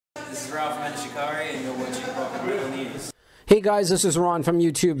This is Ralph Manishikari, and you're watching Rock and Metal News. Hey guys, this is Ron from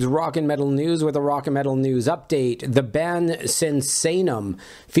YouTube's Rock and Metal News with a Rock and Metal News update. The band SINSAENUM,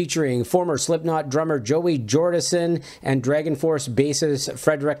 featuring former Slipknot drummer Joey Jordison and DRAGONFORCE bassist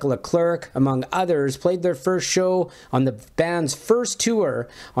Frédéric Leclercq, among others, played their first show on the band's first tour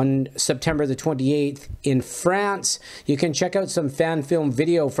on September the 28th in France. You can check out some fan film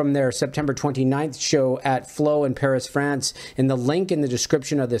video from their September 29th show at Flow in Paris, France, in the link in the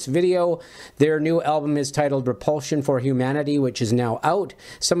description of this video. Their new album is titled Repulsion For Humanity, which is now out.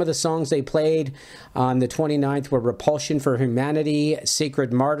 Some of the songs they played on the 29th were Repulsion For Humanity,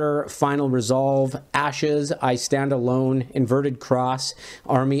 Sacred Martyr, Final Resolve, Ashes, I Stand Alone, Inverted Cross,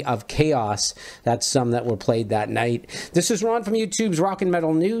 Army of Chaos. That's some that were played that night. This is Ron from YouTube's Rock and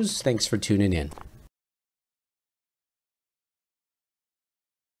Metal News. Thanks for tuning in.